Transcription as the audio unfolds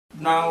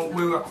Now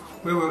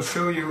we will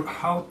show you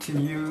how to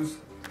use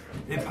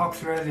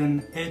epoxy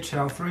resin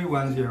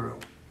HL310.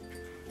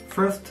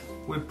 First,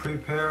 we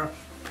prepare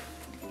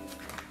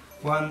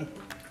one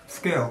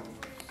scale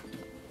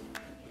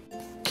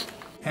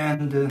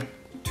and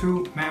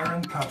 2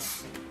 measuring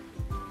cups.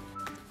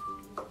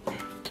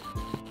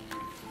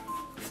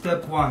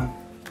 Step 1.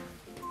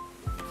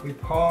 We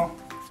pour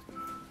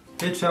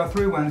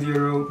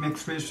HL310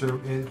 mix ratio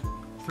is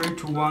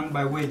 3:1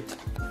 by weight.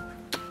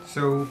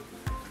 So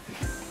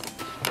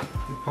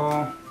we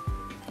pour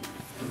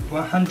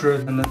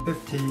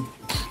 150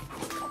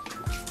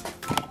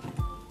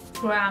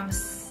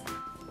 grams.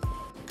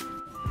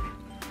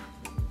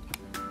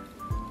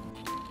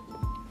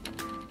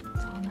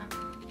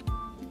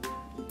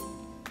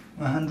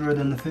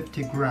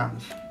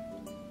 grams.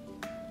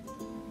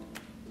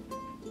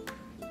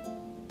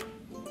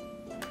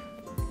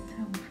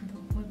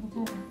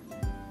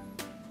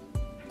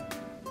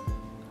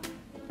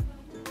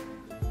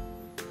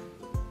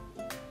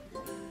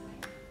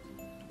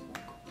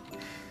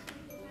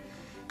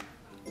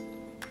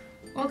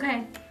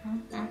 Okay.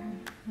 Okay.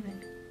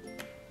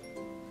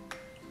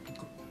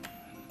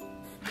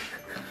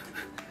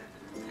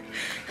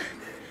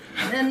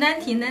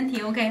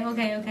 90. Okay.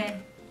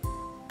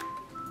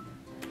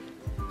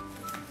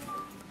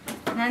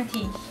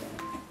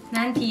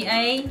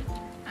 90A,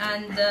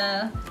 and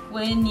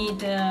we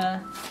need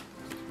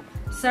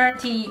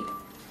 30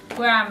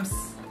 grams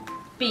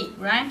B,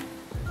 right?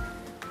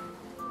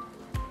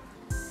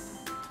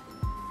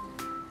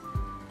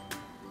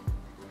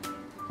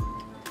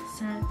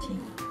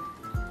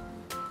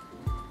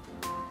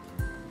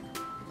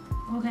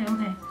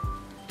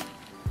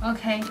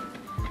 Okay.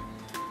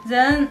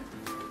 Then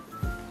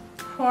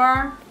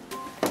pour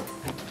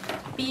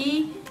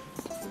B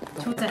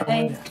to the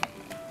A.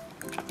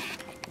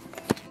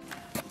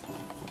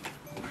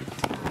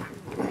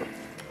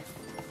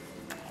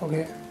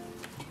 Okay.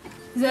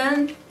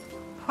 Then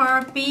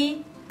pour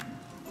B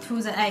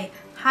to the A.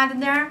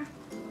 Hardener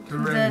to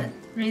the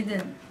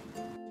resin.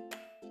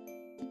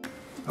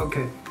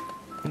 Okay.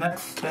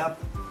 Next step,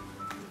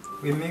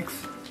 we mix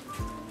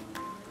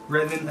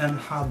resin and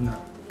hardener.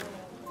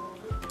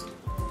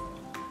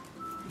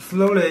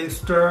 Slowly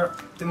stir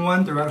in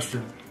one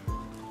direction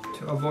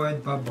to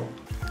avoid bubble.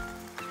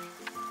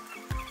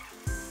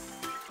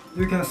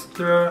 You can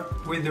stir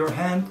with your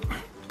hand,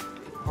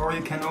 or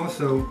you can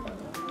also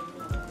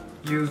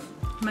use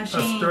a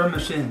stir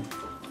machine.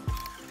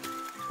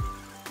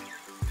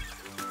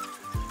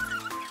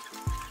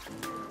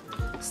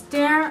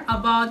 Stir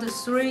about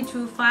 3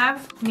 to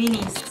 5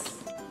 minutes.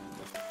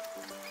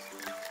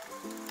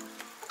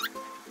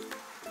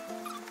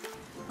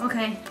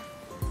 Okay.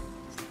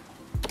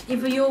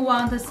 If you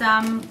want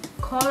some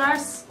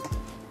colors,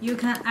 you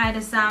can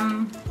add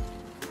some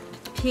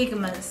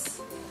pigments.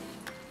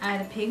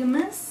 Add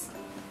pigments.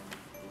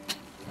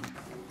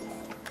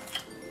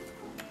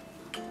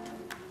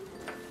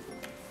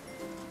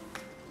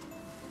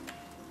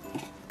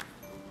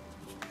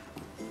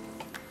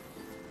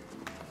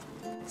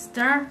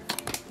 Stir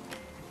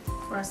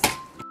first.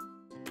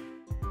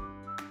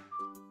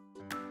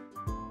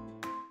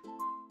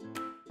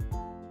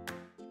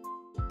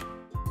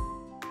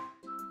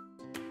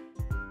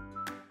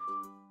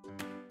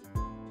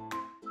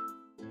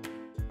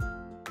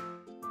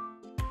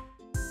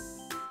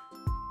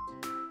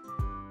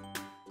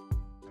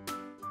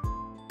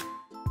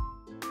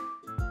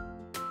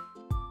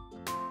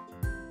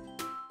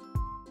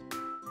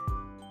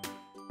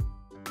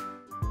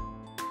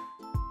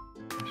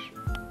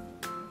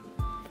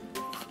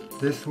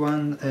 This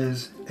one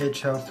is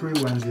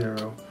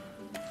HL310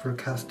 for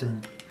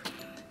casting,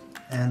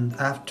 and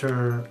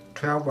after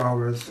 12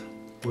 hours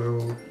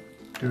we'll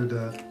do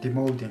the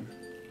demolding.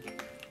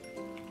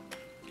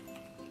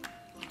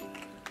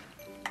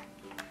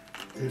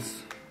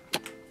 This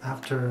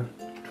after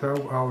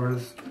 12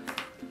 hours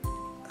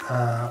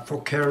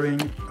for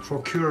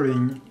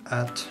curing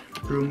at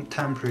room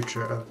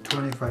temperature of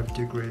 25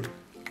 degrees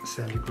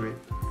centigrade.